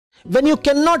When you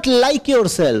cannot like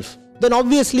yourself, then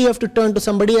obviously you have to turn to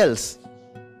somebody else.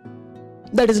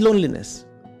 That is loneliness.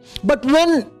 But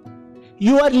when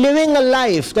you are living a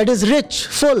life that is rich,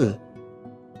 full,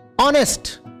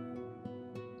 honest,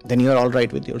 then you are all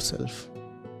right with yourself.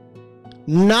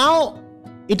 Now,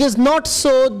 it is not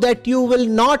so that you will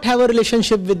not have a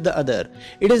relationship with the other.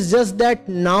 It is just that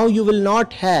now you will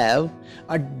not have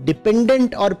a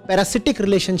dependent or parasitic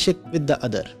relationship with the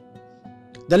other.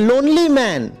 The lonely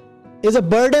man is a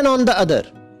burden on the other.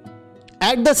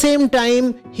 At the same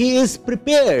time, he is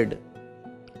prepared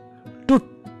to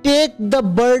take the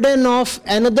burden of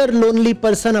another lonely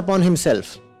person upon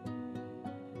himself.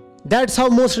 That's how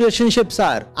most relationships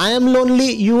are. I am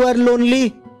lonely, you are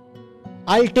lonely.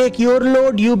 I'll take your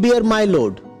load, you bear my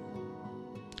load.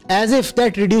 As if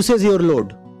that reduces your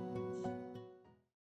load.